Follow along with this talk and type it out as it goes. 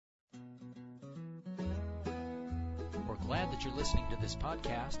glad that you're listening to this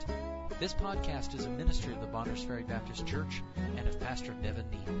podcast. This podcast is a ministry of the Bonners Ferry Baptist Church and of Pastor Nevin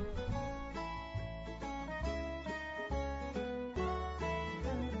Neal.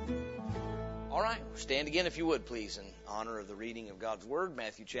 All right, stand again if you would, please, in honor of the reading of God's Word,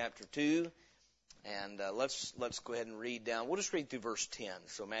 Matthew chapter 2. And let's go ahead and read down. We'll just read through verse 10.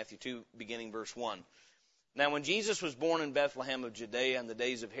 So Matthew 2, beginning verse 1. Now when Jesus was born in Bethlehem of Judea in the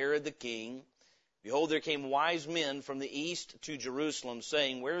days of Herod the king, behold, there came wise men from the east to Jerusalem,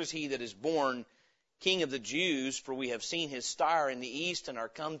 saying, Where is he that is born King of the Jews? For we have seen his star in the east and are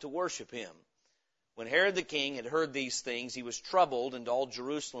come to worship him. When Herod the king had heard these things, he was troubled, and all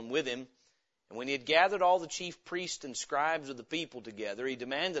Jerusalem with him. And when he had gathered all the chief priests and scribes of the people together, he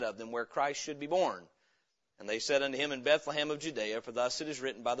demanded of them where Christ should be born. And they said unto him, In Bethlehem of Judea, for thus it is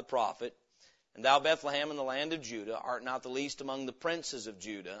written by the prophet, And thou, Bethlehem, in the land of Judah, art not the least among the princes of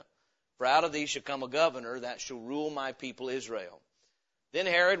Judah, for out of thee shall come a governor that shall rule my people Israel. Then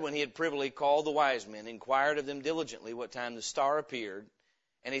Herod, when he had privily called the wise men, inquired of them diligently what time the star appeared.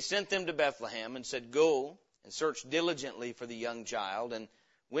 And he sent them to Bethlehem, and said, Go and search diligently for the young child, and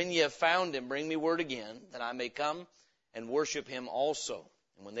when ye have found him, bring me word again, that I may come and worship him also.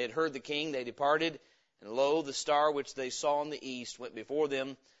 And when they had heard the king, they departed, and lo, the star which they saw in the east went before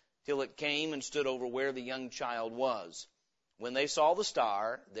them, till it came and stood over where the young child was. When they saw the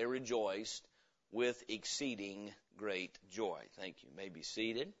star, they rejoiced with exceeding great joy. Thank you. You may be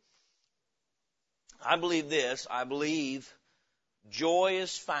seated. I believe this. I believe joy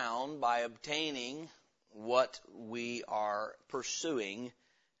is found by obtaining what we are pursuing.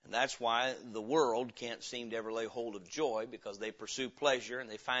 And that's why the world can't seem to ever lay hold of joy, because they pursue pleasure and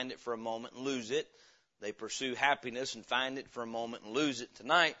they find it for a moment and lose it. They pursue happiness and find it for a moment and lose it.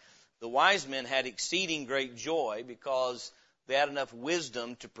 Tonight, the wise men had exceeding great joy because they had enough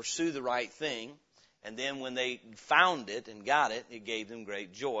wisdom to pursue the right thing. And then when they found it and got it, it gave them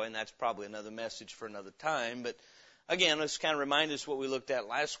great joy. And that's probably another message for another time. But again, let's kind of remind us what we looked at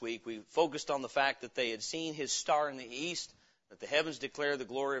last week. We focused on the fact that they had seen his star in the east, that the heavens declare the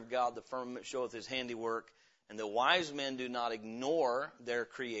glory of God, the firmament showeth his handiwork. And the wise men do not ignore their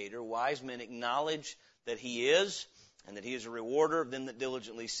Creator. Wise men acknowledge that he is, and that he is a rewarder of them that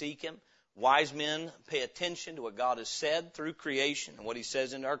diligently seek him. Wise men pay attention to what God has said through creation and what he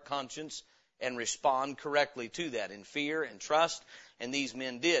says in our conscience, and respond correctly to that in fear and trust, and these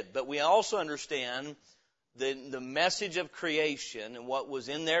men did. But we also understand the message of creation and what was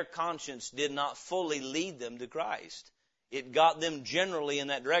in their conscience did not fully lead them to Christ. It got them generally in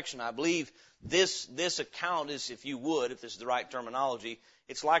that direction. I believe this account is, if you would, if this is the right terminology,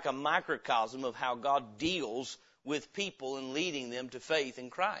 it's like a microcosm of how God deals with people and leading them to faith in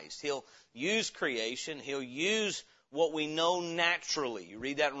Christ. He'll use creation. He'll use what we know naturally. You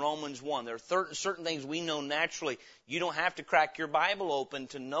read that in Romans 1. There are certain things we know naturally. You don't have to crack your Bible open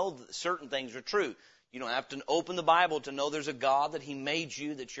to know that certain things are true. You don't have to open the Bible to know there's a God, that he made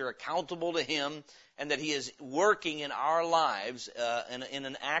you, that you're accountable to him, and that he is working in our lives in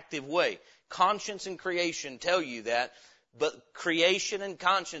an active way. Conscience and creation tell you that, but creation and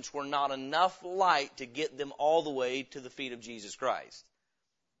conscience were not enough light to get them all the way to the feet of Jesus Christ.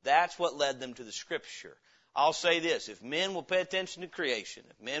 That's what led them to the Scripture. I'll say this, if men will pay attention to creation,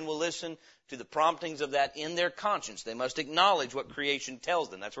 if men will listen to the promptings of that in their conscience, they must acknowledge what creation tells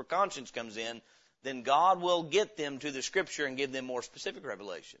them. That's where conscience comes in. Then God will get them to the Scripture and give them more specific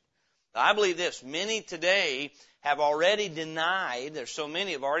revelation. Now, I believe this. Many today have already denied, there's so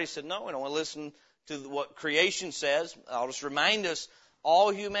many have already said, no, I don't want to listen to what creation says. I'll just remind us,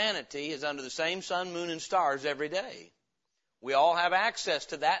 all humanity is under the same sun, moon, and stars every day. We all have access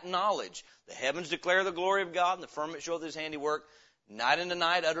to that knowledge. The heavens declare the glory of God, and the firmament showeth his handiwork. Night unto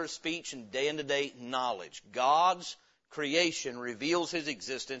night uttereth speech, and day unto day knowledge. God's creation reveals his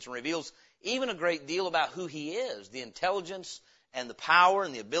existence and reveals even a great deal about who he is, the intelligence and the power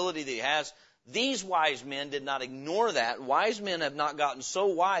and the ability that he has. These wise men did not ignore that. Wise men have not gotten so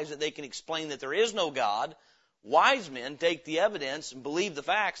wise that they can explain that there is no God. Wise men take the evidence and believe the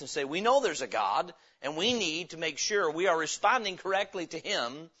facts and say, we know there's a God, and we need to make sure we are responding correctly to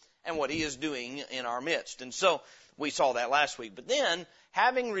him and what he is doing in our midst. And so we saw that last week. But then,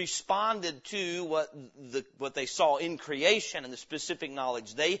 having responded to what they saw in creation and the specific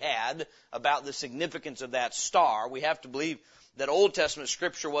knowledge they had about the significance of that star, we have to believe that Old Testament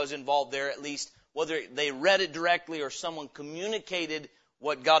Scripture was involved there, at least whether they read it directly or someone communicated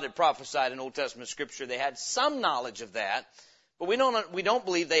what God had prophesied in Old Testament Scripture. They had some knowledge of that, but we don't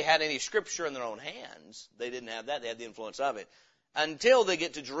believe they had any Scripture in their own hands. They didn't have that. They had the influence of it until they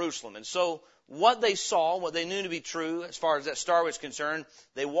get to Jerusalem. And so what they saw, what they knew to be true as far as that star was concerned,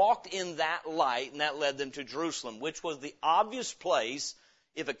 they walked in that light, and that led them to Jerusalem, which was the obvious place.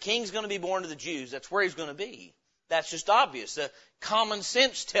 If a king's going to be born to the Jews, that's where he's going to be. That's just obvious. Common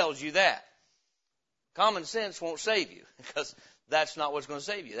sense tells you that. Common sense won't save you, because that's not what's going to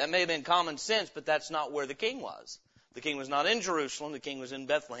save you. That may have been common sense, but that's not where the king was. The king was not in Jerusalem. The king was in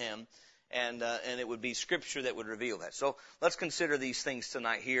Bethlehem. And it would be Scripture that would reveal that. So let's consider these things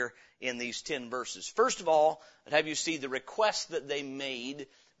tonight here in these 10 verses. First of all, I'd have you see the request that they made,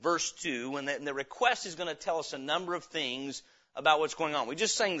 verse 2, and the request is going to tell us a number of things about what's going on. We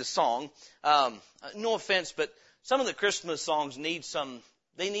just sang the song. No offense, but some of the Christmas songs need some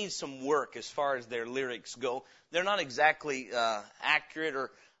work as far as their lyrics go. They're not exactly accurate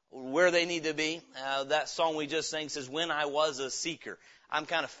or where they need to be. That song we just sang says, "When I was a seeker." I'm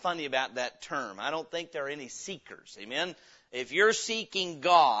kind of funny about that term. I don't think there are any seekers. Amen? If you're seeking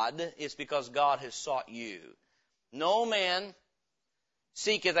God, it's because God has sought you. No man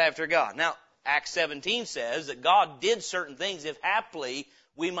seeketh after God. Now, Acts 17 says that God did certain things if haply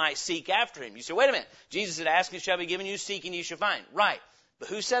we might seek after Him. You say, wait a minute. Jesus said, "Ask and it shall be given you, seek and you shall find." Right. But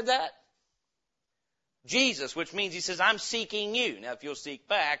who said that? Jesus, which means He says, "I'm seeking you." Now, if you'll seek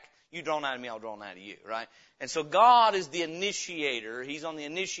back, you draw nigh to me, I'll draw nigh to you, right? And so God is the initiator. He's on the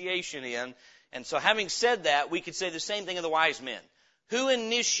initiation end. And so having said that, we could say the same thing of the wise men. Who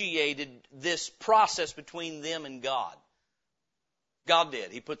initiated this process between them and God? God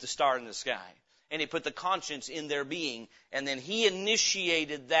did. He put the star in the sky. And He put the conscience in their being. And then He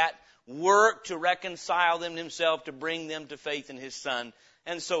initiated that work to reconcile them to Himself, to bring them to faith in His Son.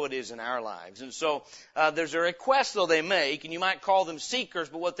 And so it is in our lives. And so there's a request, though, they make, and you might call them seekers,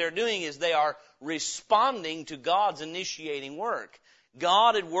 but what they're doing is they are responding to God's initiating work.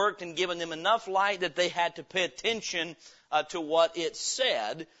 God had worked and given them enough light that they had to pay attention to what it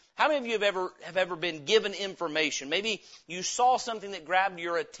said. How many of you have ever been given information? Maybe you saw something that grabbed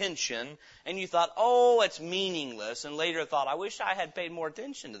your attention, and you thought, "Oh, it's meaningless," and later thought, "I wish I had paid more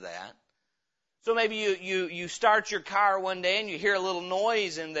attention to that." So maybe you start your car one day and you hear a little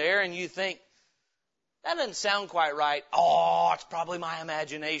noise in there and you think, "That doesn't sound quite right. Oh, it's probably my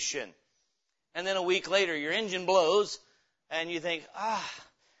imagination." And then a week later your engine blows and you think,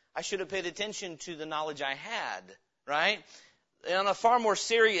 I should have paid attention to the knowledge I had, right? On a far more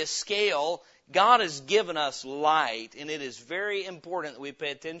serious scale, God has given us light, and it is very important that we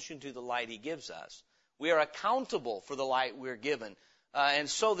pay attention to the light He gives us. We are accountable for the light we're given. And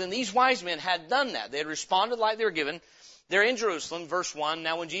so then these wise men had done that. They had responded like they were given. They're in Jerusalem, verse 1.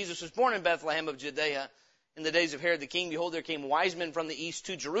 "Now when Jesus was born in Bethlehem of Judea, in the days of Herod the king, behold, there came wise men from the east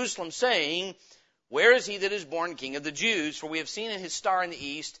to Jerusalem, saying, Where is he that is born King of the Jews? For we have seen His star in the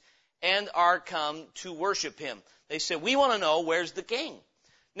east, and are come to worship Him." They said, "We want to know, where's the king?"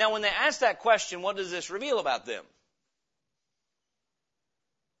 Now when they ask that question, what does this reveal about them?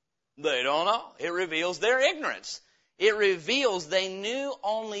 They don't know. It reveals their ignorance. It reveals they knew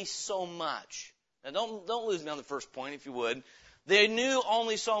only so much. Now don't lose me on the first point, if you would. They knew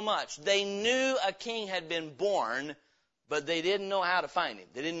only so much. They knew a king had been born, but they didn't know how to find Him.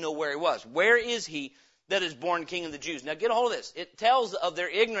 They didn't know where He was. Where is He that is born King of the Jews? Now get a hold of this. It tells of their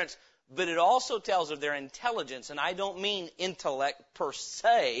ignorance, but it also tells of their intelligence. And I don't mean intellect per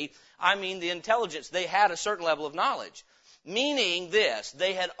se. I mean the intelligence. They had a certain level of knowledge. Meaning this,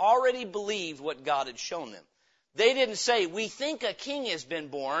 they had already believed what God had shown them. They didn't say, "We think a king has been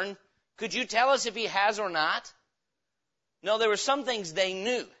born. Could you tell us if he has or not?" No, there were some things they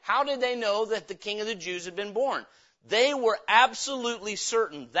knew. How did they know that the King of the Jews had been born? They were absolutely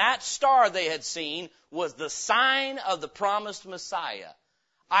certain that star they had seen was the sign of the promised Messiah.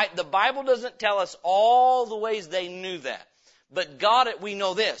 The Bible doesn't tell us all the ways they knew that. But we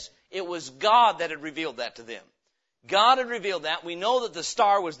know this. It was God that had revealed that to them. God had revealed that. We know that the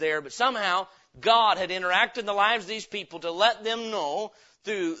star was there, but somehow God had interacted in the lives of these people to let them know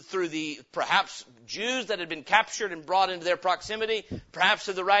through the perhaps Jews that had been captured and brought into their proximity, perhaps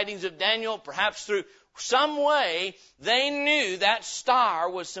through the writings of Daniel, perhaps through some way, they knew that star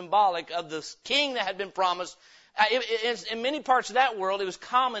was symbolic of the king that had been promised. In many parts of that world, it was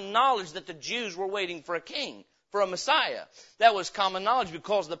common knowledge that the Jews were waiting for a king, for a Messiah. That was common knowledge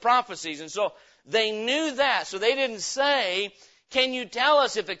because of the prophecies. And so they knew that. So they didn't say, "Can you tell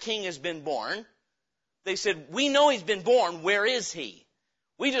us if a king has been born?" They said, "We know He's been born. Where is He?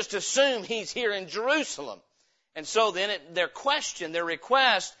 We just assume He's here in Jerusalem." And so then their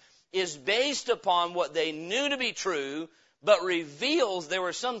request is based upon what they knew to be true, but reveals there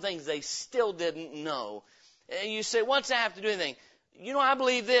were some things they still didn't know. And you say, "What's that have to do with anything?" I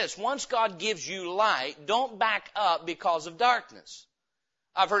believe this. Once God gives you light, don't back up because of darkness.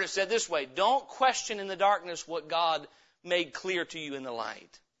 I've heard it said this way, don't question in the darkness what God made clear to you in the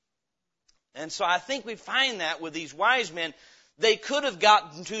light. And so I think we find that with these wise men. They could have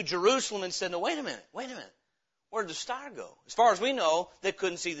gotten to Jerusalem and said, no, wait a minute. Where did the star go? As far as we know, they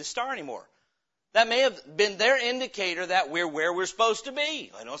couldn't see the star anymore. That may have been their indicator that we're where we're supposed to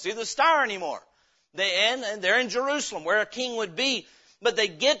be. I don't see the star anymore. They're in Jerusalem, where a king would be. But they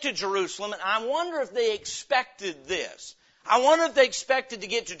get to Jerusalem, and I wonder if they expected this. I wonder if they expected to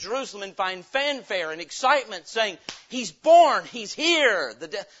get to Jerusalem and find fanfare and excitement saying, He's born, He's here,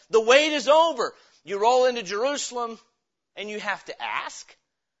 the wait is over. You roll into Jerusalem, and you have to ask.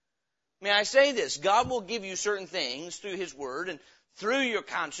 May I say this? God will give you certain things through His Word and through your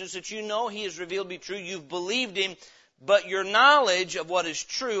conscience that you know He has revealed to be true. You've believed Him, but your knowledge of what is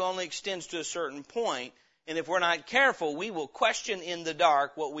true only extends to a certain point. And if we're not careful, we will question in the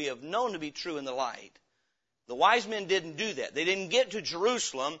dark what we have known to be true in the light. The wise men didn't do that. They didn't get to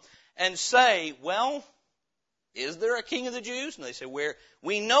Jerusalem and say, well, is there a king of the Jews? And they say, where?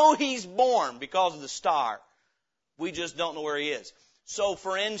 We know He's born because of the star. We just don't know where He is. So,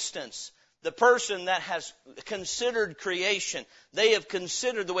 for instance, the person that has considered creation, they have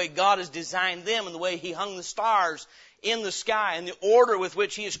considered the way God has designed them and the way He hung the stars in the sky and the order with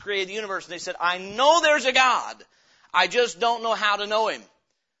which He has created the universe. And they said, I know there's a God. I just don't know how to know Him.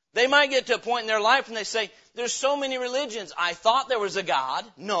 They might get to a point in their life and they say, there's so many religions. I thought there was a God.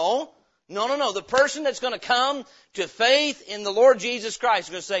 No. The person that's going to come to faith in the Lord Jesus Christ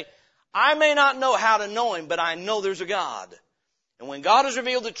is going to say, I may not know how to know Him, but I know there's a God. And when God has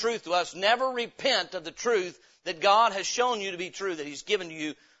revealed the truth to us, never repent of the truth that God has shown you to be true, that He's given to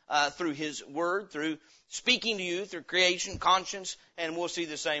you through His Word, through speaking to you, through creation, conscience, and we'll see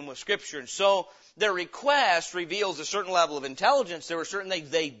the same with Scripture. And so their request reveals a certain level of intelligence. There were certain things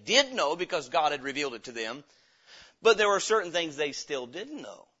they did know because God had revealed it to them, but there were certain things they still didn't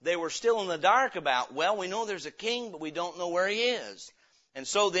know. They were still in the dark about, well, we know there's a king, but we don't know where He is. And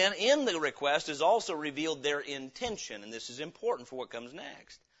so then in the request is also revealed their intention, and this is important for what comes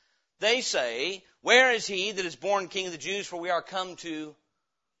next. They say, where is He that is born King of the Jews? For we are come to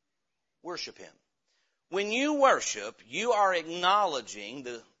worship Him. When you worship, you are acknowledging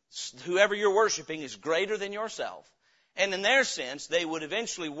whoever you're worshiping is greater than yourself. And in their sense, they would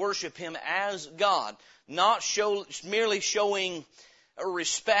eventually worship Him as God, not merely showing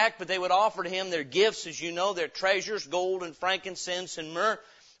respect, but they would offer to Him their gifts, as you know, their treasures, gold and frankincense and myrrh.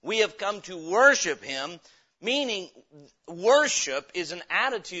 We have come to worship Him, meaning worship is an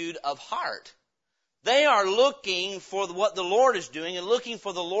attitude of heart. They are looking for what the Lord is doing and looking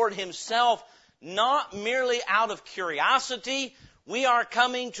for the Lord Himself, not merely out of curiosity. We are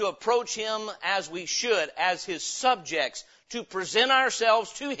coming to approach Him as we should, as His subjects, to present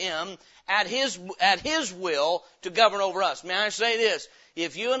ourselves to Him at His will to govern over us. May I say this?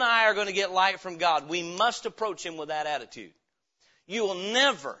 If you and I are going to get light from God, we must approach Him with that attitude. You will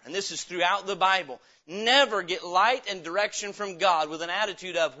never, and this is throughout the Bible, never get light and direction from God with an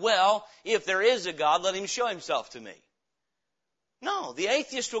attitude of, well, if there is a God, let Him show Himself to me. No, the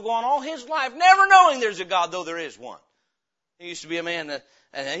atheist will go on all his life never knowing there's a God, though there is one. There used to be a man that,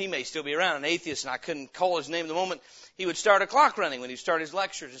 and he may still be around, an atheist, and I couldn't call his name at the moment. He would start a clock running when he'd start his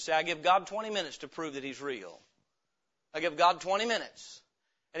lectures and say, I give God 20 minutes to prove that He's real. I give God 20 minutes.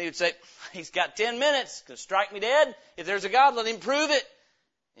 And he would say, He's got 10 minutes. Going to strike me dead. If there's a God, let Him prove it.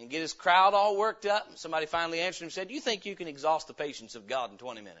 And get his crowd all worked up. And somebody finally answered him and said, do you think you can exhaust the patience of God in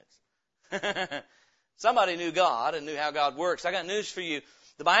 20 minutes? Somebody knew God and knew how God works. I got news for you.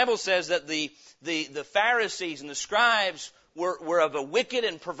 The Bible says that the Pharisees and the scribes were of a wicked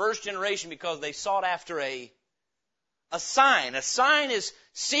and perverse generation because they sought after a sign. A sign is,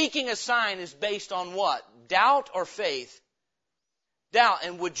 seeking a sign is based on what? Doubt or faith? Doubt.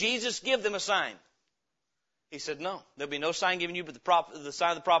 And would Jesus give them a sign? He said, no, there'll be no sign given you but the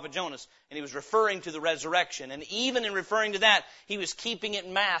sign of the prophet Jonas. And He was referring to the resurrection. And even in referring to that, He was keeping it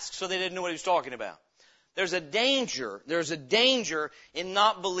masked so they didn't know what He was talking about. There's a danger in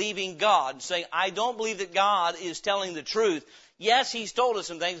not believing God and saying, I don't believe that God is telling the truth. Yes, He's told us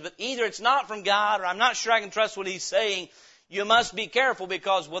some things, but either it's not from God or I'm not sure I can trust what He's saying. You must be careful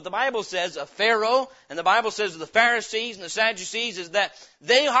because what the Bible says of Pharaoh and the Bible says of the Pharisees and the Sadducees is that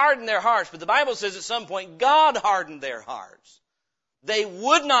they hardened their hearts. But the Bible says at some point God hardened their hearts. They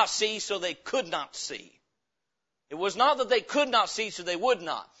would not see, so they could not see. It was not that they could not see, so they would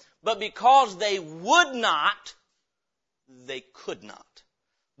not. But because they would not, they could not.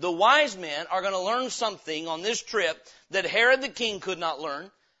 The wise men are going to learn something on this trip that Herod the king could not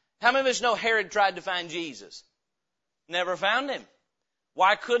learn. How many of us know Herod tried to find Jesus? Never found Him.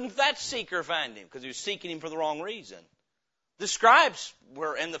 Why couldn't that seeker find Him? Because he was seeking Him for the wrong reason. The scribes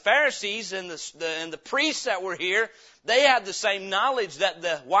were, and the Pharisees and the priests that were here, they had the same knowledge that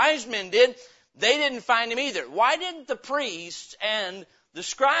the wise men did. They didn't find him either. Why didn't the priests and the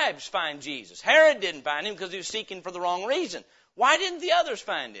scribes find Jesus? Herod didn't find him because he was seeking for the wrong reason. Why didn't the others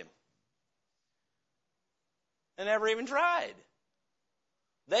find him? They never even tried.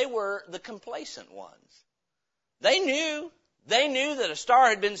 They were the complacent ones. They knew that a star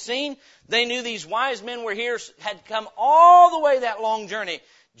had been seen. They knew these wise men were here, had come all the way that long journey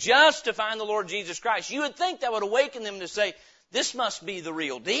just to find the Lord Jesus Christ. You would think that would awaken them to say, this must be the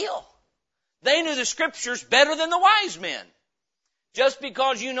real deal. They knew the Scriptures better than the wise men. Just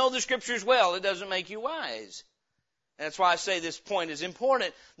because you know the Scriptures well, it doesn't make you wise. And that's why I say this point is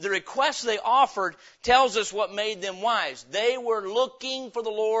important. The request they offered tells us what made them wise. They were looking for the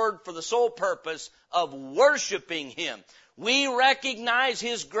Lord for the sole purpose of worshiping Him. We recognize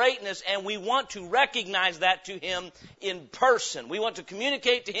His greatness, and we want to recognize that to Him in person. We want to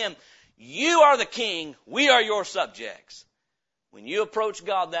communicate to Him, you are the King, we are your subjects. When you approach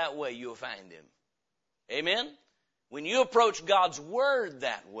God that way, you'll find Him. Amen? When you approach God's Word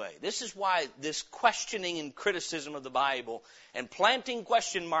that way, this is why this questioning and criticism of the Bible and planting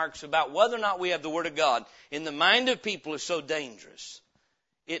question marks about whether or not we have the Word of God in the mind of people is so dangerous.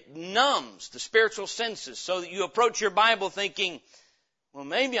 It numbs the spiritual senses so that you approach your Bible thinking, well,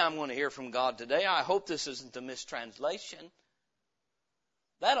 maybe I'm going to hear from God today. I hope this isn't a mistranslation.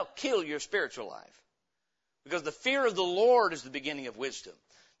 That'll kill your spiritual life. Because the fear of the Lord is the beginning of wisdom.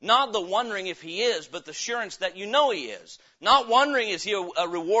 Not the wondering if He is, but the assurance that you know He is. Not wondering is He a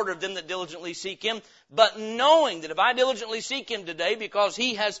rewarder of them that diligently seek Him, but knowing that if I diligently seek Him today because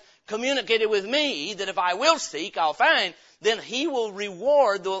He has communicated with me that if I will seek, I'll find, then He will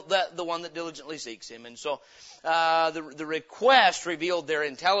reward the one that diligently seeks Him. And so the request revealed their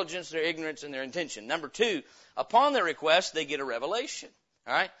intelligence, their ignorance, and their intention. Number two, upon their request, they get a revelation.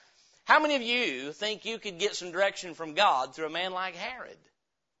 All right? How many of you think you could get some direction from God through a man like Herod?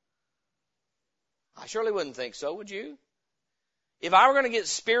 I surely wouldn't think so, would you? If I were going to get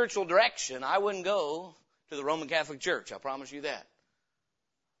spiritual direction, I wouldn't go to the Roman Catholic Church. I promise you that.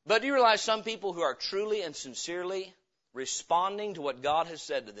 But do you realize some people who are truly and sincerely responding to what God has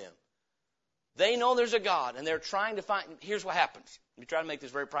said to them, they know there's a God, and they're trying to find... Here's what happens. Let me try to make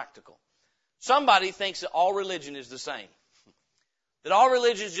this very practical. Somebody thinks that all religion is the same. That all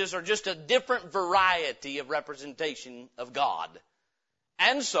religions are just a different variety of representation of God.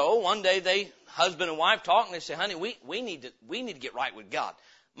 And so one day husband and wife talk, and they say, honey, we need to get right with God.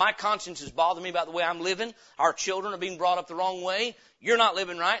 My conscience is bothering me about the way I'm living. Our children are being brought up the wrong way. You're not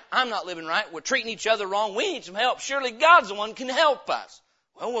living right. I'm not living right. We're treating each other wrong. We need some help. Surely God's the one who can help us.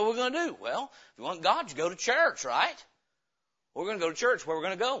 Well, what are we going to do? Well, if you want God, you go to church, right? We're going to go to church. Where we're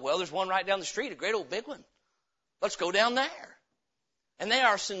going to go? Well, there's one right down the street, a great old big one. Let's go down there. And they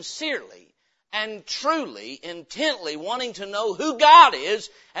are sincerely and truly, intently wanting to know who God is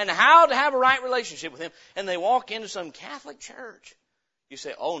and how to have a right relationship with Him. And they walk into some Catholic church. You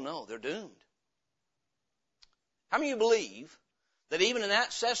say, oh no, they're doomed. How many of you believe that even in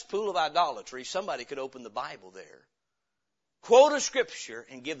that cesspool of idolatry, somebody could open the Bible there, quote a scripture,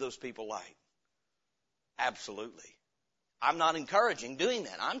 and give those people light? Absolutely. I'm not encouraging doing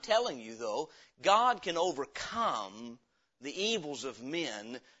that. I'm telling you, though, God can overcome the evils of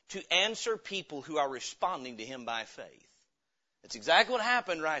men to answer people who are responding to Him by faith. That's exactly what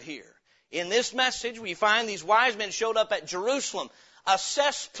happened right here. In this message, we find these wise men showed up at Jerusalem, a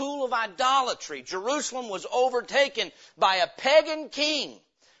cesspool of idolatry. Jerusalem was overtaken by a pagan king.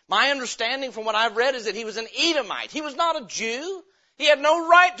 My understanding from what I've read is that he was an Edomite. He was not a Jew. He had no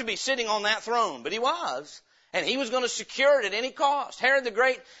right to be sitting on that throne, but he was. And he was going to secure it at any cost. Herod the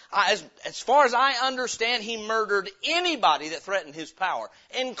Great, as far as I understand, he murdered anybody that threatened his power,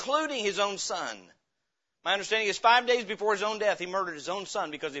 including his own son. My understanding is 5 days before his own death, he murdered his own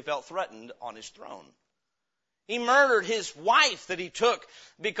son because he felt threatened on his throne. He murdered his wife that he took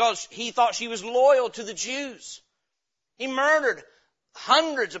because he thought she was loyal to the Jews. He murdered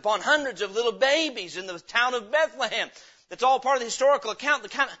hundreds upon hundreds of little babies in the town of Bethlehem. That's all part of the historical account.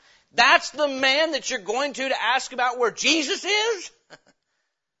 That's the man that you're going to ask about where Jesus is?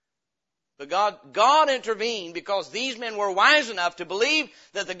 But God intervened because these men were wise enough to believe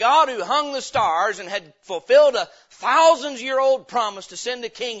that the God who hung the stars and had fulfilled a 1,000-year-old promise to send a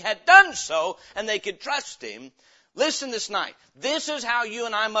king had done so, and they could trust Him. Listen this night. This is how you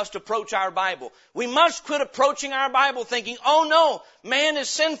and I must approach our Bible. We must quit approaching our Bible thinking, oh no, man is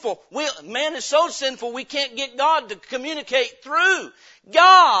sinful. Man is so sinful we can't get God to communicate through.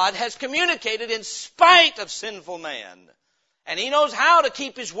 God has communicated in spite of sinful man. And He knows how to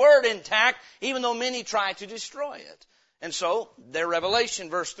keep His Word intact even though many try to destroy it. And so, their revelation,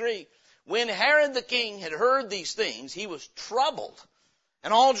 verse 3, when Herod the king had heard these things, he was troubled,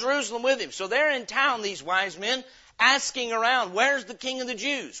 and all Jerusalem with him. So they're in town, these wise men, asking around, where's the king of the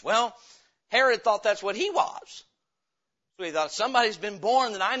Jews? Well, Herod thought that's what he was. So he thought, somebody's been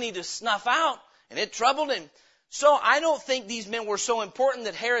born that I need to snuff out, and it troubled him. So I don't think these men were so important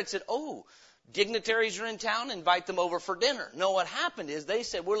that Herod said, oh, dignitaries are in town, invite them over for dinner. No, what happened is they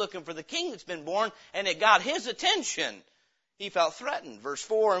said, we're looking for the king that's been born, and it got his attention. He felt threatened. Verse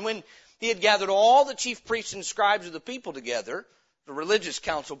 4, and when he had gathered all the chief priests and scribes of the people together, the religious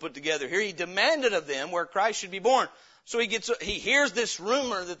council put together here, he demanded of them where Christ should be born. So he hears this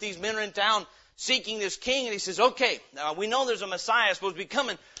rumor that these men are in town seeking this king, and he says, okay, now we know there's a Messiah supposed to be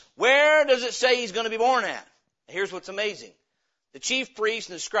coming. Where does it say he's going to be born at? Here's what's amazing. The chief priests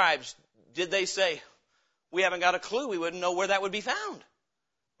and the scribes, did they say, we haven't got a clue, we wouldn't know where that would be found?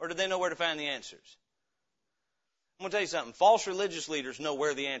 Or did they know where to find the answers? I'm going to tell you something. False religious leaders know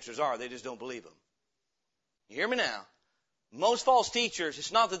where the answers are. They just don't believe them. You hear me now? Most false teachers,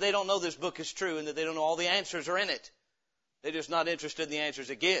 it's not that they don't know this book is true and that they don't know all the answers are in it. They're just not interested in the answers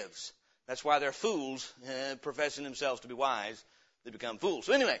it gives. That's why they're fools, professing themselves to be wise. They become fools.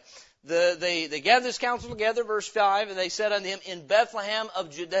 So anyway, they gathered this council together, verse 5, and they said unto him, in Bethlehem of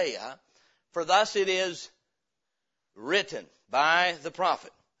Judea, for thus it is written by the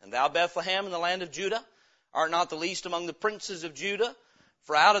prophet, and thou, Bethlehem, in the land of Judah, art not the least among the princes of Judah,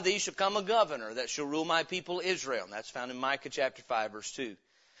 for out of thee shall come a governor that shall rule my people Israel. And that's found in Micah chapter 5, verse 2.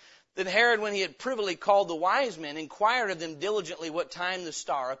 Then Herod, when he had privily called the wise men, inquired of them diligently what time the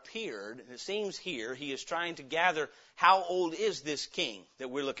star appeared. And it seems here he is trying to gather how old is this king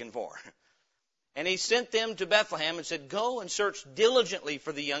that we're looking for. And he sent them to Bethlehem and said, go and search diligently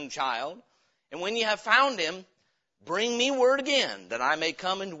for the young child. And when ye have found him, bring me word again, that I may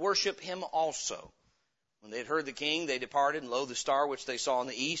come and worship him also. When they had heard the king, they departed, and lo, the star which they saw in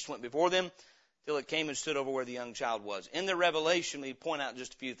the east went before them, till it came and stood over where the young child was. In the revelation, we point out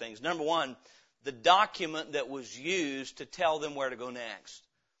just a few things. Number one, the document that was used to tell them where to go next.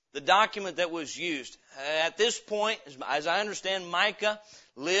 The document that was used. At this point, as I understand, Micah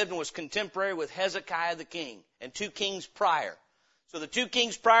lived and was contemporary with Hezekiah the king, and 2 kings prior. So the 2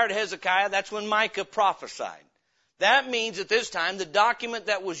 kings prior to Hezekiah, that's when Micah prophesied. That means at this time, the document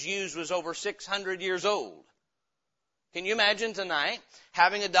that was used was over 600 years old. Can you imagine tonight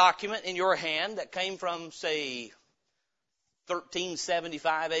having a document in your hand that came from, say,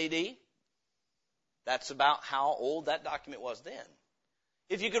 1375 AD? That's about how old that document was then.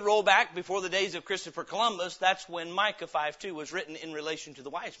 If you could roll back before the days of Christopher Columbus, that's when Micah 5:2 was written in relation to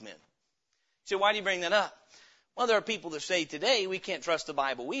the wise men. So why do you bring that up? Well, there are people that say today we can't trust the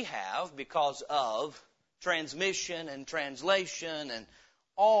Bible we have because of transmission and translation and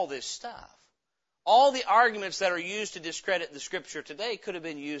all this stuff. All the arguments that are used to discredit the Scripture today could have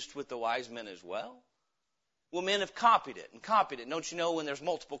been used with the wise men as well. Well, men have copied it and copied it. Don't you know when there's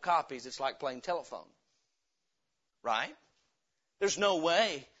multiple copies, it's like playing telephone? Right? There's no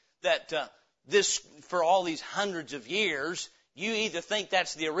way that this, for all these hundreds of years, you either think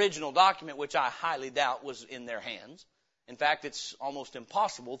that's the original document, which I highly doubt was in their hands. In fact, it's almost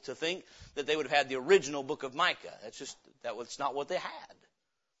impossible to think that they would have had the original book of Micah. That's not what they had.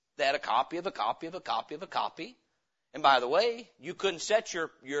 They had a copy of a copy of a copy of a copy. And by the way, you couldn't set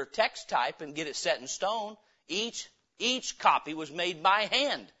your text type and get it set in stone. Each copy was made by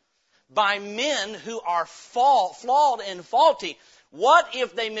hand, by men who are flawed and faulty. What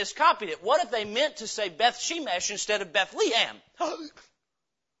if they miscopied it? What if they meant to say Beth Shemesh instead of Bethlehem?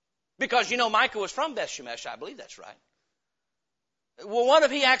 Because, Micah was from Beth Shemesh. I believe that's right. Well, what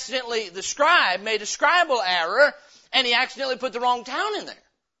if the scribe made a scribal error and he accidentally put the wrong town in there?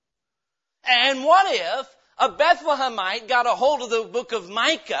 And what if a Bethlehemite got a hold of the book of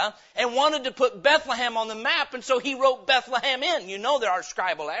Micah and wanted to put Bethlehem on the map, and so he wrote Bethlehem in? You know there are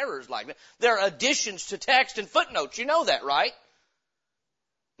scribal errors like that. There are additions to text and footnotes. You know that, right?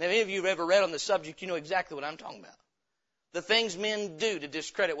 Now, if any of you have ever read on the subject, you know exactly what I'm talking about. The things men do to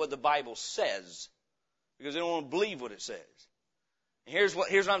discredit what the Bible says because they don't want to believe what it says. And here's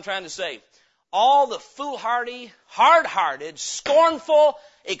what I'm trying to say. All the foolhardy, hard-hearted, scornful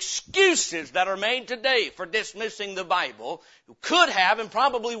excuses that are made today for dismissing the Bible could have and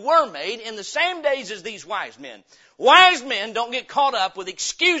probably were made in the same days as these wise men. Wise men don't get caught up with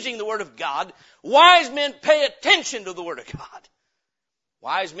excusing the Word of God. Wise men pay attention to the Word of God.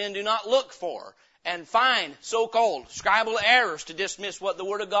 Wise men do not look for and find so-called scribal errors to dismiss what the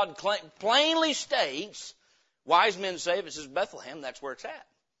Word of God plainly states. Wise men say if it says Bethlehem, that's where it's at.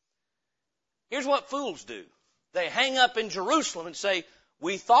 Here's what fools do. They hang up in Jerusalem and say,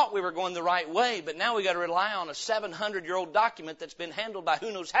 We thought we were going the right way, but now we got to rely on a 700-year-old document that's been handled by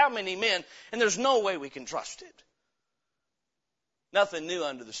who knows how many men, and there's no way we can trust it. Nothing new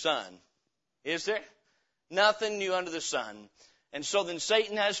under the sun, is there? Nothing new under the sun. And so then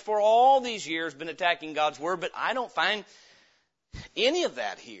Satan has for all these years been attacking God's Word, but I don't find any of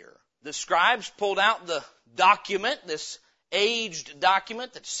that here. The scribes pulled out the document, this aged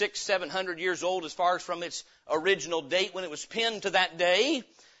document that's 600-700 years old as far as from its original date when it was penned to that day,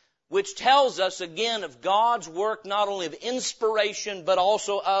 which tells us again of God's work not only of inspiration but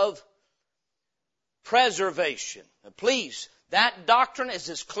also of preservation. Now, please, that doctrine is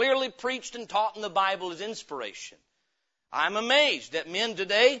as clearly preached and taught in the Bible as inspiration. I'm amazed at men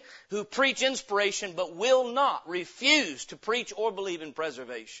today who preach inspiration but will not, refuse to preach or believe in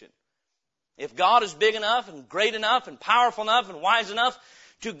preservation. If God is big enough and great enough and powerful enough and wise enough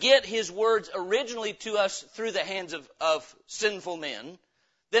to get His words originally to us through the hands of sinful men,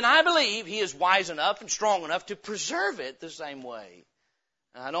 then I believe He is wise enough and strong enough to preserve it the same way.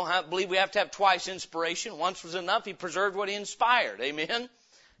 I don't believe we have to have twice inspiration. Once was enough. He preserved what He inspired. Amen?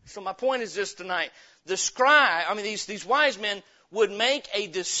 So my point is this tonight. These wise men would make a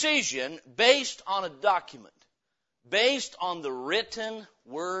decision based on a document, based on the written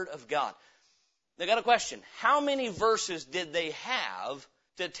Word of God. They got a question. How many verses did they have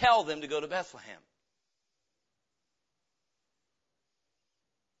to tell them to go to Bethlehem?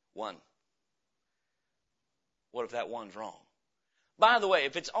 1. What if that one's wrong? By the way,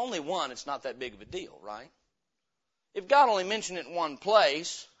 if it's only 1, it's not that big of a deal, right? If God only mentioned it in one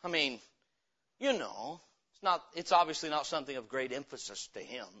place, it's obviously not something of great emphasis to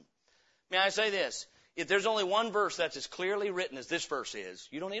Him. May I say this? If there's only one verse that's as clearly written as this verse is,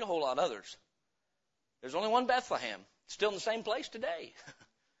 you don't need a whole lot of others. There's only one Bethlehem. It's still in the same place today.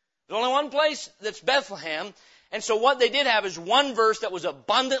 There's only one place that's Bethlehem. And so what they did have is one verse that was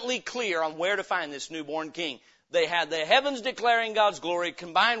abundantly clear on where to find this newborn king. They had the heavens declaring God's glory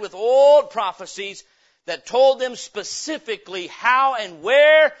combined with old prophecies that told them specifically how and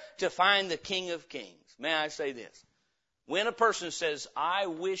where to find the King of Kings. May I say this? When a person says, I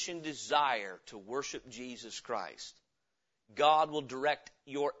wish and desire to worship Jesus Christ, God will direct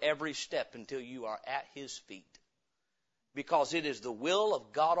your every step until you are at His feet. Because it is the will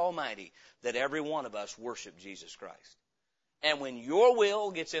of God Almighty that every one of us worship Jesus Christ. And when your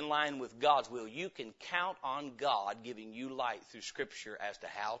will gets in line with God's will, you can count on God giving you light through Scripture as to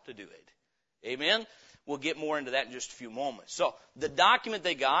how to do it. Amen? We'll get more into that in just a few moments. So, the document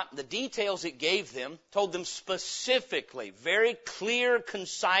they got, the details it gave them, told them specifically, very clear,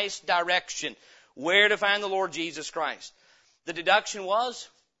 concise direction, where to find the Lord Jesus Christ. The deduction was,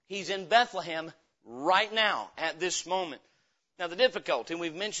 He's in Bethlehem right now, at this moment. Now, the difficulty, and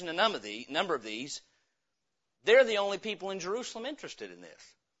we've mentioned a number of these, they're the only people in Jerusalem interested in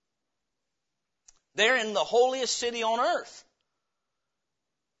this. They're in the holiest city on earth.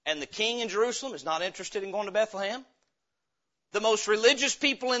 And the king in Jerusalem is not interested in going to Bethlehem. The most religious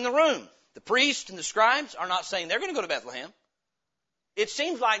people in the room, the priests and the scribes, are not saying they're going to go to Bethlehem. It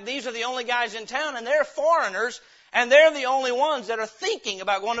seems like these are the only guys in town, and they're foreigners, and they're the only ones that are thinking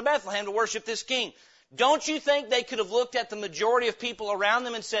about going to Bethlehem to worship this king. Don't you think they could have looked at the majority of people around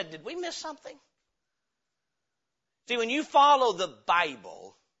them and said, did we miss something? See, when you follow the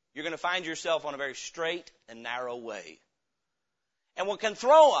Bible, you're going to find yourself on a very straight and narrow way. And what can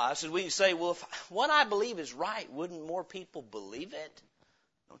throw us is we say, well, if what I believe is right, wouldn't more people believe it?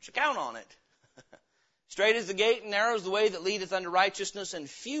 Don't you count on it. Straight is the gate and narrow is the way that leadeth unto righteousness, and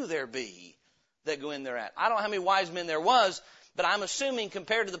few there be that go in thereat. I don't know how many wise men there was, but I'm assuming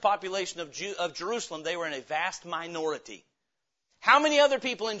compared to the population of Jerusalem, they were in a vast minority. How many other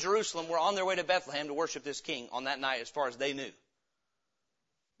people in Jerusalem were on their way to Bethlehem to worship this king on that night as far as they knew?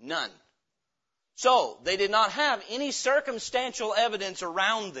 None. So, they did not have any circumstantial evidence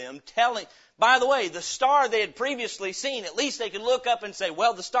around them telling. By the way, the star they had previously seen, at least they could look up and say,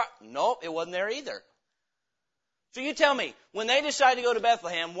 well, the star. Nope, it wasn't there either. So you tell me, when they decided to go to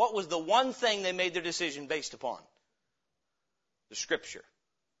Bethlehem, what was the one thing they made their decision based upon? The Scripture.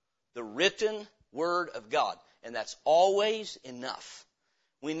 The written Word of God. And that's always enough.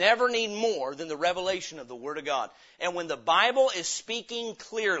 We never need more than the revelation of the Word of God. And when the Bible is speaking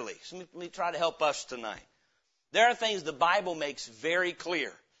clearly, so let me try to help us tonight. There are things the Bible makes very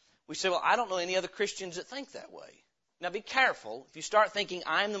clear. We say, well, I don't know any other Christians that think that way. Now be careful. If you start thinking,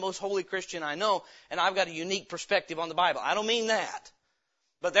 I'm the most holy Christian I know, and I've got a unique perspective on the Bible. I don't mean that.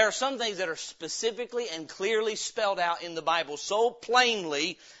 But there are some things that are specifically and clearly spelled out in the Bible so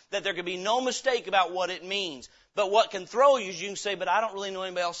plainly that there can be no mistake about what it means. But what can throw you is you can say, but I don't really know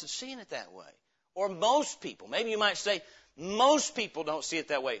anybody else that's seeing it that way. Or most people. Maybe you might say, most people don't see it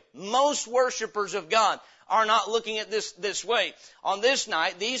that way. Most worshipers of God are not looking at this way. On this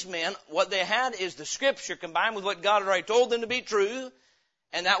night, these men, what they had is the Scripture combined with what God had already told them to be true,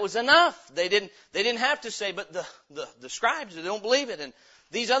 and that was enough. They didn't have to say, but the scribes, they don't believe it, and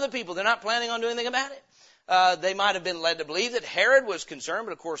these other people, they're not planning on doing anything about it. They might have been led to believe that Herod was concerned,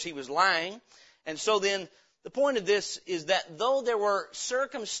 but of course he was lying. And so then, the point of this is that though there were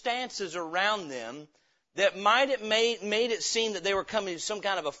circumstances around them that might have made it seem that they were coming to some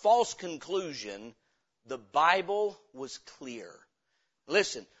kind of a false conclusion, the Bible was clear.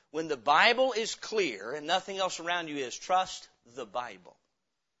 Listen, when the Bible is clear and nothing else around you is, trust the Bible.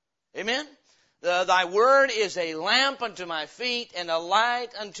 Amen? Thy word is a lamp unto my feet and a light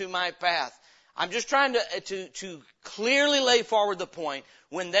unto my path. I'm just trying to clearly lay forward the point.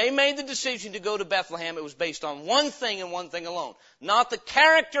 When they made the decision to go to Bethlehem, it was based on one thing and one thing alone. Not the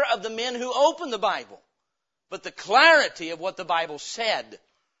character of the men who opened the Bible, but the clarity of what the Bible said.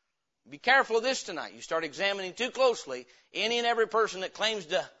 Be careful of this tonight. You start examining too closely any and every person that claims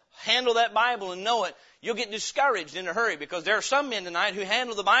to handle that Bible and know it, you'll get discouraged in a hurry, because there are some men tonight who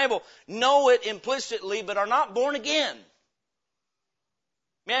handle the Bible, know it implicitly, but are not born again.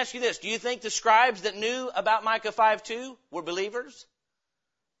 Let me ask you this. Do you think the scribes that knew about Micah 5:2 were believers?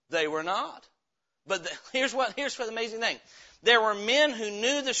 They were not. But here's the amazing thing. There were men who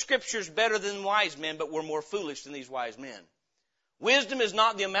knew the Scriptures better than wise men, but were more foolish than these wise men. Wisdom is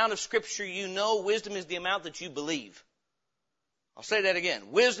not the amount of Scripture you know. Wisdom is the amount that you believe. I'll say that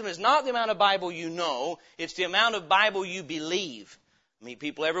again. Wisdom is not the amount of Bible you know. It's the amount of Bible you believe. I meet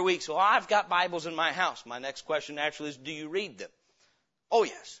people every week. So I've got Bibles in my house. My next question naturally is, do you read them? Oh,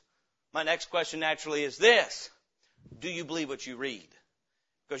 yes. My next question naturally is this. Do you believe what you read?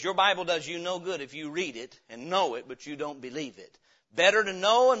 Because your Bible does you no good if you read it and know it, but you don't believe it. Better to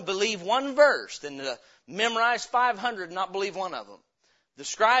know and believe one verse than to memorize 500 and not believe one of them. The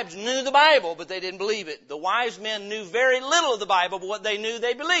scribes knew the Bible, but they didn't believe it. The wise men knew very little of the Bible, but what they knew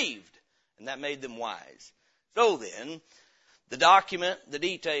they believed. And that made them wise. So then, the document, the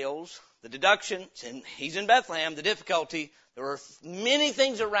details, the deduction, and he's in Bethlehem, the difficulty, there were many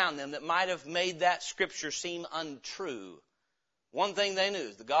things around them that might have made that Scripture seem untrue. One thing they knew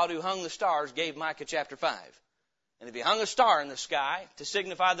is the God who hung the stars gave Micah chapter 5. And if he hung a star in the sky to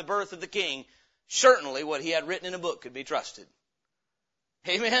signify the birth of the king, certainly what he had written in a book could be trusted.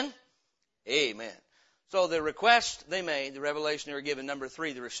 Amen? Amen. So the request they made, the revelation they were given, number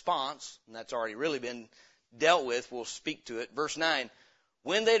 3, the response, and that's already really been dealt with. We'll speak to it. Verse 9,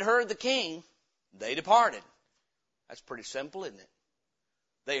 when they'd heard the king, they departed. That's pretty simple, isn't it?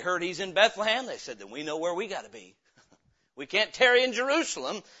 They heard he's in Bethlehem. They said, then we know where we got to be. We can't tarry in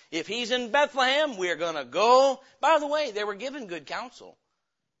Jerusalem. If he's in Bethlehem, we're going to go. By the way, they were given good counsel.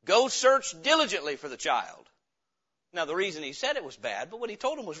 Go search diligently for the child. Now, the reason he said it was bad, but what he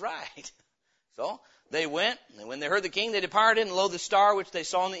told them was right. So they went, and when they heard the king, they departed, and lo, the star which they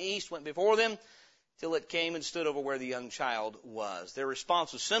saw in the east went before them till it came and stood over where the young child was. Their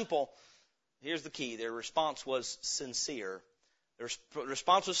response was simple. Here's the key. Their response was sincere. Their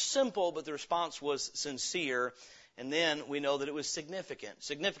response was simple, but the response was sincere. And then we know that it was significant.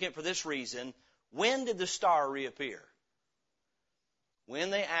 Significant for this reason. When did the star reappear? When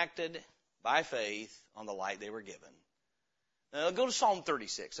they acted by faith on the light they were given. Now, go to Psalm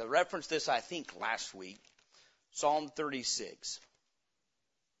 36. I referenced this, I think, last week. Psalm 36.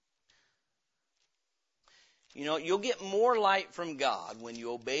 You know, you'll get more light from God when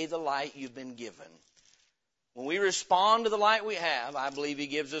you obey the light you've been given. When we respond to the light we have, I believe He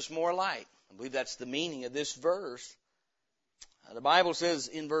gives us more light. I believe that's the meaning of this verse. The Bible says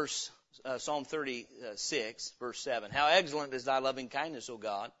in Psalm 36, verse 7, how excellent is thy loving kindness, O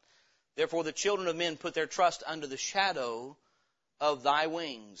God. Therefore the children of men put their trust under the shadow of thy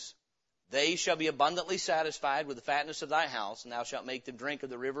wings. They shall be abundantly satisfied with the fatness of thy house, and thou shalt make them drink of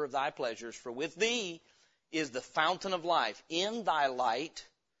the river of thy pleasures. For with thee is the fountain of life. In thy light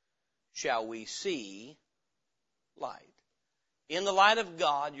shall we see light. In the light of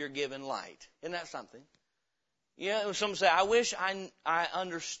God, you're given light. Isn't that something? Yeah, some say, I wish I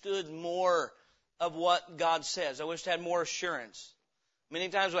understood more of what God says. I wish I had more assurance. Many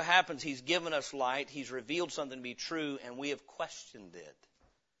times what happens, He's given us light, He's revealed something to be true, and we have questioned it.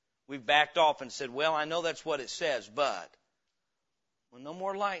 We've backed off and said, well, I know that's what it says, but well, no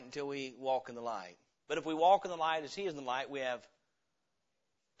more light until we walk in the light. But if we walk in the light as He is in the light, we have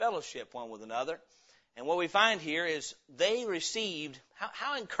fellowship one with another. And what we find here is they received,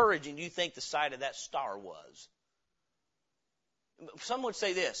 how encouraging do you think the sight of that star was? Some would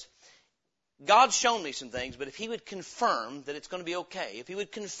say this, God's shown me some things, but if He would confirm that it's going to be okay, if He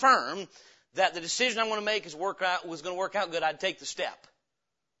would confirm that the decision I'm going to make was going to work out good, I'd take the step.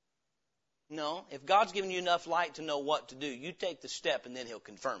 No, if God's given you enough light to know what to do, you take the step and then He'll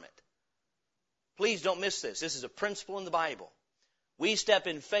confirm it. Please don't miss this. This is a principle in the Bible. We step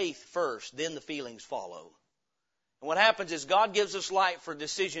in faith first, then the feelings follow. And what happens is God gives us light for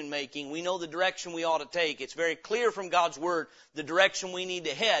decision making. We know the direction we ought to take. It's very clear from God's Word the direction we need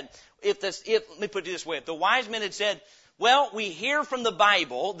to head. Let me put it this way. If the wise men had said, well, we hear from the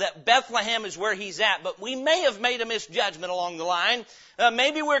Bible that Bethlehem is where He's at, but we may have made a misjudgment along the line.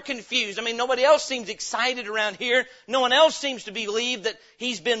 Maybe we're confused. I mean, nobody else seems excited around here. No one else seems to believe that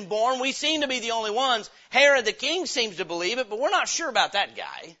He's been born. We seem to be the only ones. Herod the king seems to believe it, but we're not sure about that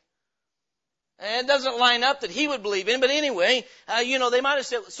guy. And it doesn't line up that he would believe in. But anyway, they might have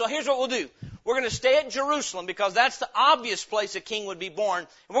said, so here's what we'll do. We're going to stay at Jerusalem because that's the obvious place a king would be born. And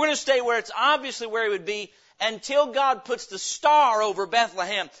we're going to stay where it's obviously where he would be until God puts the star over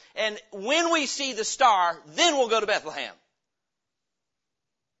Bethlehem. And when we see the star, then we'll go to Bethlehem.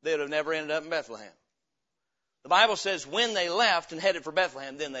 They would have never ended up in Bethlehem. The Bible says when they left and headed for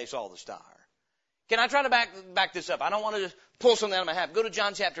Bethlehem, then they saw the star. Can I try to back this up? I don't want to just pull something out of my hat. Go to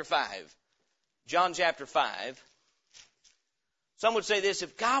John chapter 5. John chapter 5. Some would say this,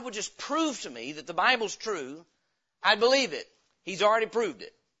 if God would just prove to me that the Bible's true, I'd believe it. He's already proved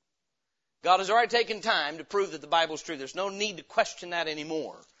it. God has already taken time to prove that the Bible's true. There's no need to question that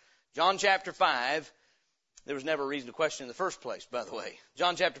anymore. John chapter 5, there was never a reason to question in the first place, by the way.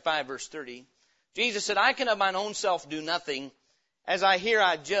 John chapter 5, verse 30. Jesus said, I can of mine own self do nothing. As I hear,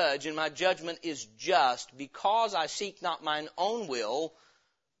 I judge, and my judgment is just, because I seek not mine own will,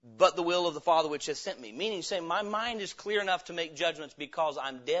 but the will of the Father which has sent me. Meaning, saying, my mind is clear enough to make judgments because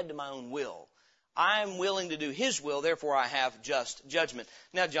I'm dead to my own will. I'm willing to do His will, therefore I have just judgment.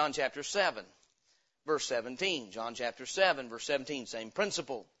 Now, John chapter 7, verse 17. John chapter 7, verse 17, same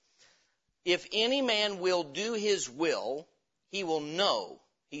principle. If any man will do His will, he will know,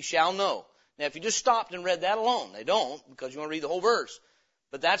 he shall know. Now, if you just stopped and read that alone, they don't, because you want to read the whole verse.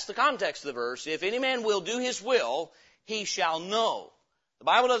 But that's the context of the verse. If any man will do His will, he shall know. The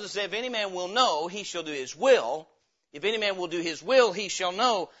Bible doesn't say if any man will know, he shall do His will. If any man will do His will, he shall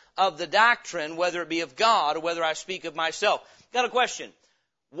know of the doctrine, whether it be of God or whether I speak of myself. Got a question.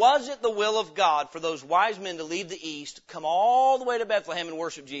 Was it the will of God for those wise men to leave the east, come all the way to Bethlehem and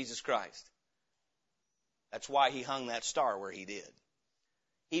worship Jesus Christ? That's why He hung that star where He did.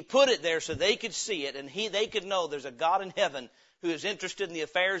 He put it there so they could see it and they could know there's a God in heaven who is interested in the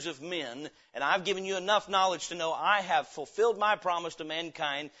affairs of men, and I've given you enough knowledge to know I have fulfilled my promise to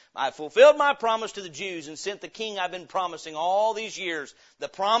mankind. I've fulfilled my promise to the Jews and sent the king I've been promising all these years, the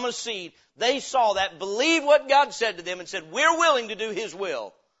promised seed. They saw that, believed what God said to them, and said, we're willing to do His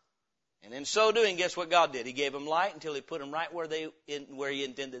will. And in so doing, guess what God did? He gave them light until He put them right where He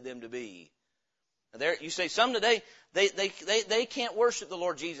intended them to be. Now there, you say, some today, they can't worship the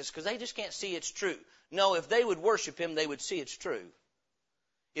Lord Jesus because they just can't see it's true. No, if they would worship Him, they would see it's true.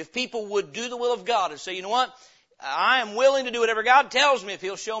 If people would do the will of God and say, you know what, I am willing to do whatever God tells me. If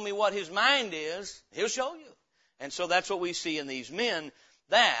He'll show me what His mind is, He'll show you. And so that's what we see in these men,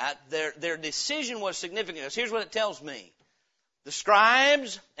 that their decision was significant. Here's what it tells me. The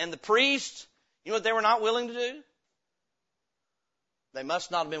scribes and the priests, you know what they were not willing to do? They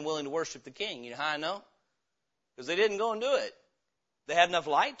must not have been willing to worship the king. You know how I know? Because they didn't go and do it. They had enough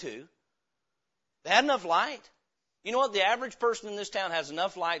light to. They had enough light. You know what? The average person in this town has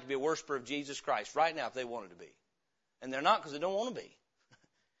enough light to be a worshiper of Jesus Christ right now if they wanted to be. And they're not because they don't want to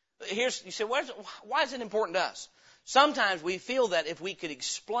be. You say, why is it important to us? Sometimes we feel that if we could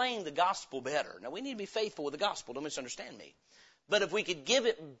explain the gospel better. Now, we need to be faithful with the gospel. Don't misunderstand me. But if we could give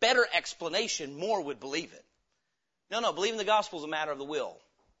it better explanation, more would believe it. No, believing the gospel is a matter of the will,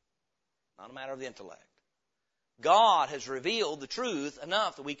 not a matter of the intellect. God has revealed the truth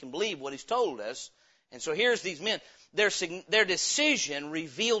enough that we can believe what He's told us. And so here's these men. Their decision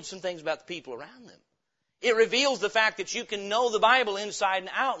revealed some things about the people around them. It reveals the fact that you can know the Bible inside and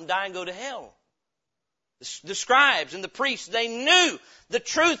out and die and go to hell. The scribes and the priests, they knew the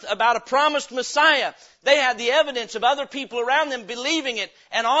truth about a promised Messiah. They had the evidence of other people around them believing it,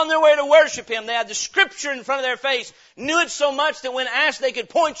 and on their way to worship Him, they had the Scripture in front of their face, knew it so much that when asked, they could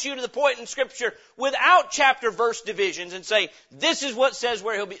point you to the point in Scripture without chapter-verse divisions and say, this is what says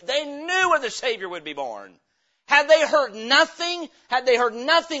where He'll be. They knew where the Savior would be born. Had they heard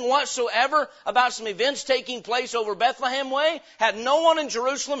nothing whatsoever about some events taking place over Bethlehem way? Had no one in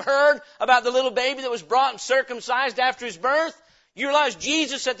Jerusalem heard about the little baby that was brought and circumcised after His birth? You realize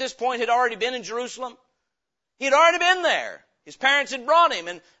Jesus at this point had already been in Jerusalem? He had already been there. His parents had brought Him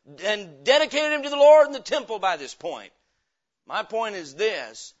and dedicated Him to the Lord in the temple by this point. My point is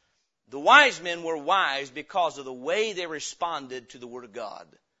this. The wise men were wise because of the way they responded to the Word of God.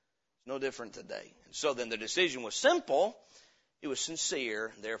 It's no different today. And so then the decision was simple. It was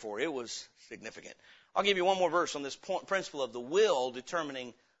sincere. Therefore, it was significant. I'll give you one more verse on this principle of the will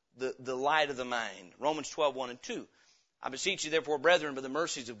determining the light of the mind. Romans 12, 1 and 2. I beseech you, therefore, brethren, by the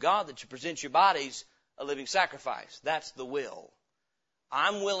mercies of God, that you present your bodies a living sacrifice. That's the will.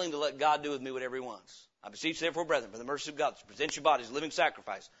 I'm willing to let God do with me whatever He wants. I beseech you, therefore, brethren, by the mercies of God, that you present your bodies a living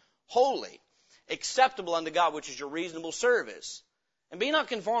sacrifice, holy, acceptable unto God, which is your reasonable service. And be not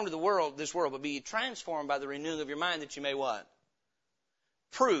conformed to the world, this world, but be transformed by the renewing of your mind, that you may what?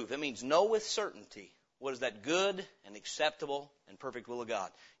 Prove. That means know with certainty what is that good and acceptable and perfect will of God.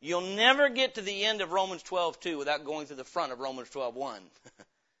 You'll never get to the end of Romans 12:2 without going through the front of Romans 12:1.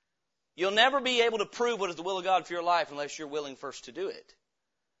 You'll never be able to prove what is the will of God for your life unless you're willing first to do it.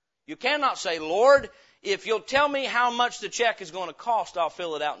 You cannot say, Lord, if you'll tell me how much the check is going to cost, I'll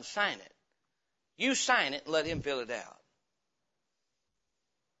fill it out and sign it. You sign it and let Him fill it out.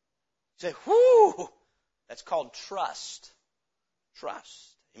 You say, whoo! That's called trust. Trust.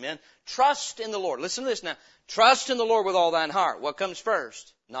 Amen. Trust in the Lord. Listen to this now. Trust in the Lord with all thine heart. What comes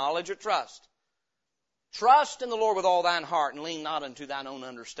first? Knowledge or trust? Trust in the Lord with all thine heart, and lean not unto thine own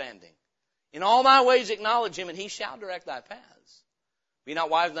understanding. In all thy ways acknowledge Him, and He shall direct thy paths. Be not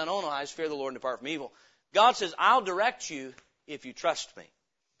wise in thine own eyes, fear the Lord, and depart from evil. God says, I'll direct you if you trust me.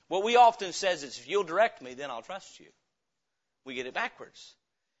 What we often says is, if you'll direct me, then I'll trust you. We get it backwards.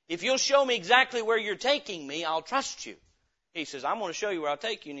 If you'll show me exactly where you're taking me, I'll trust you. He says, I'm going to show you where I'll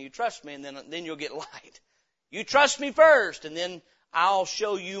take you, and you trust me, and then you'll get light. You trust me first, and then I'll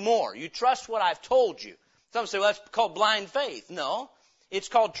show you more. You trust what I've told you. Some say, well, that's called blind faith. No, it's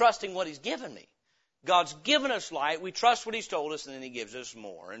called trusting what He's given me. God's given us light. We trust what He's told us, and then He gives us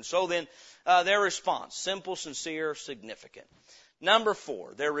more. And so then their response, simple, sincere, significant. Number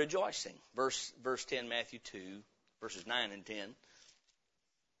 4, they're rejoicing. Verse 10, Matthew 2, verses 9 and 10.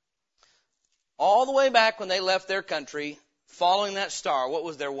 All the way back when they left their country, following that star, what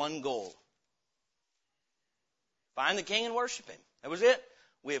was their one goal? Find the King and worship Him. That was it.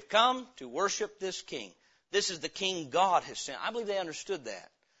 We have come to worship this King. This is the King God has sent. I believe they understood that.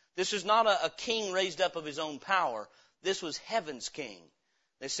 This is not a king raised up of his own power. This was heaven's King.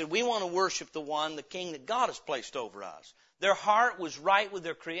 They said, we want to worship the King that God has placed over us. Their heart was right with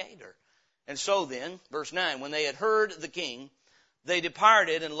their Creator. And so then, verse 9, when they had heard the King, they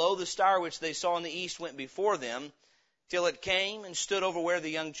departed, and lo, the star which they saw in the east went before them, till it came and stood over where the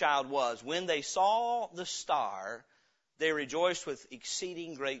young child was. When they saw the star, they rejoiced with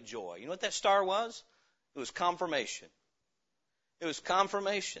exceeding great joy. You know what that star was? It was confirmation. It was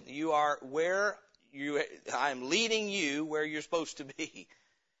confirmation. I'm leading you where you're supposed to be.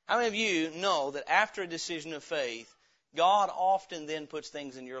 How many of you know that after a decision of faith, God often then puts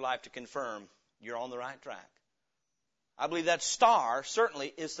things in your life to confirm you're on the right track? I believe that star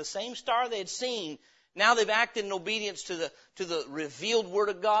certainly is the same star they had seen. Now they've acted in obedience to the revealed Word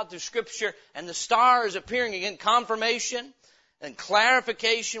of God through Scripture, and the star is appearing again, confirmation and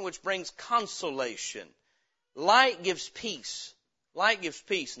clarification, which brings consolation. Light gives peace. Light gives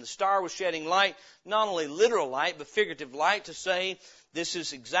peace. And the star was shedding light, not only literal light, but figurative light, to say this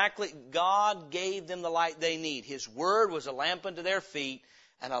is exactly, God gave them the light they need. His Word was a lamp unto their feet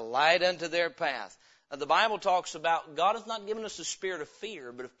and a light unto their path. The Bible talks about God has not given us a spirit of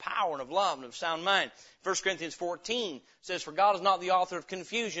fear, but of power and of love and of sound mind. 1 Corinthians 14 says, for God is not the author of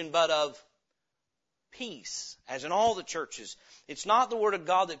confusion, but of peace, as in all the churches. It's not the Word of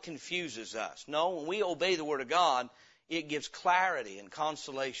God that confuses us. No, when we obey the Word of God, it gives clarity and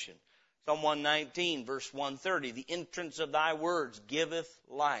consolation. Psalm 119, verse 130, the entrance of thy words giveth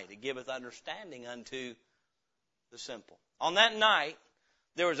light. It giveth understanding unto the simple. On that night,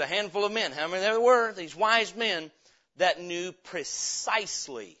 there was a handful of men. How many there were? These wise men that knew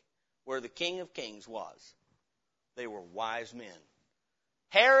precisely where the King of Kings was. They were wise men.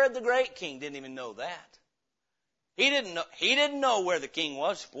 Herod the great king didn't even know that. He didn't know where the king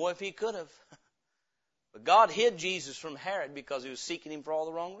was. Boy, if he could have. But God hid Jesus from Herod because he was seeking him for all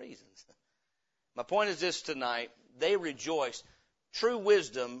the wrong reasons. My point is this tonight. They rejoiced. True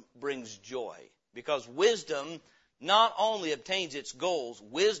wisdom brings joy, because wisdom not only obtains its goals,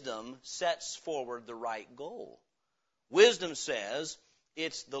 wisdom sets forward the right goal. Wisdom says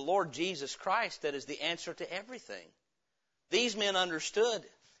it's the Lord Jesus Christ that is the answer to everything. These men understood.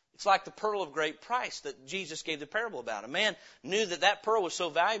 It's like the pearl of great price that Jesus gave the parable about. A man knew that pearl was so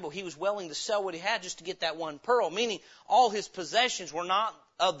valuable, he was willing to sell what he had just to get that one pearl, meaning all his possessions were not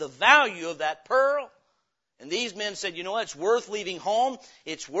of the value of that pearl. And these men said, you know what, it's worth leaving home,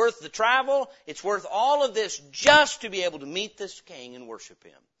 it's worth the travel, it's worth all of this just to be able to meet this king and worship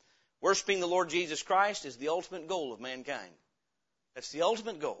him. Worshiping the Lord Jesus Christ is the ultimate goal of mankind. That's the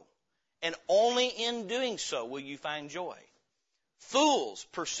ultimate goal. And only in doing so will you find joy. Fools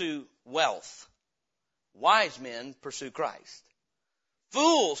pursue wealth. Wise men pursue Christ.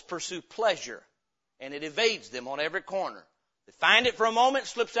 Fools pursue pleasure, and it evades them on every corner. They find it for a moment,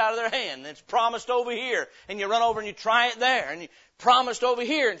 slips out of their hand, and it's promised over here, and you run over and you try it there, and you promised over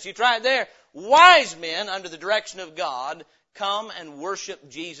here, and so you try it there. Wise men, under the direction of God, come and worship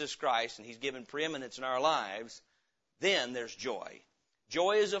Jesus Christ, and He's given preeminence in our lives. Then there's joy.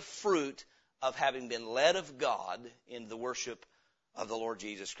 Joy is a fruit of having been led of God in the worship of the Lord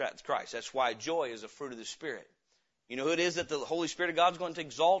Jesus Christ. That's why joy is a fruit of the Spirit. You know who it is that the Holy Spirit of God is going to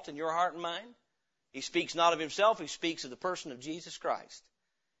exalt in your heart and mind? He speaks not of Himself, He speaks of the person of Jesus Christ.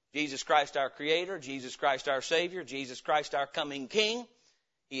 Jesus Christ our Creator, Jesus Christ our Savior, Jesus Christ our coming King.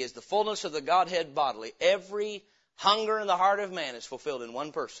 He is the fullness of the Godhead bodily. Every hunger in the heart of man is fulfilled in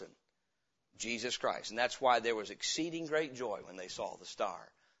one person, Jesus Christ. And that's why there was exceeding great joy when they saw the star.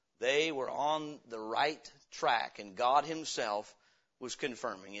 They were on the right track, and God Himself was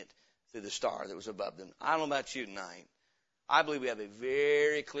confirming it through the star that was above them. I don't know about you tonight. I believe we have a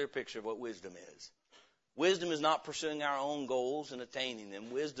very clear picture of what wisdom is. Wisdom is not pursuing our own goals and attaining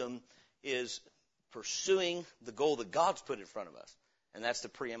them. Wisdom is pursuing the goal that God's put in front of us, and that's the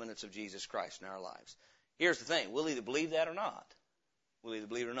preeminence of Jesus Christ in our lives. Here's the thing. We'll either believe that or not. We'll either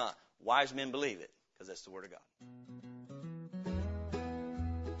believe it or not. Wise men believe it, because that's the Word of God.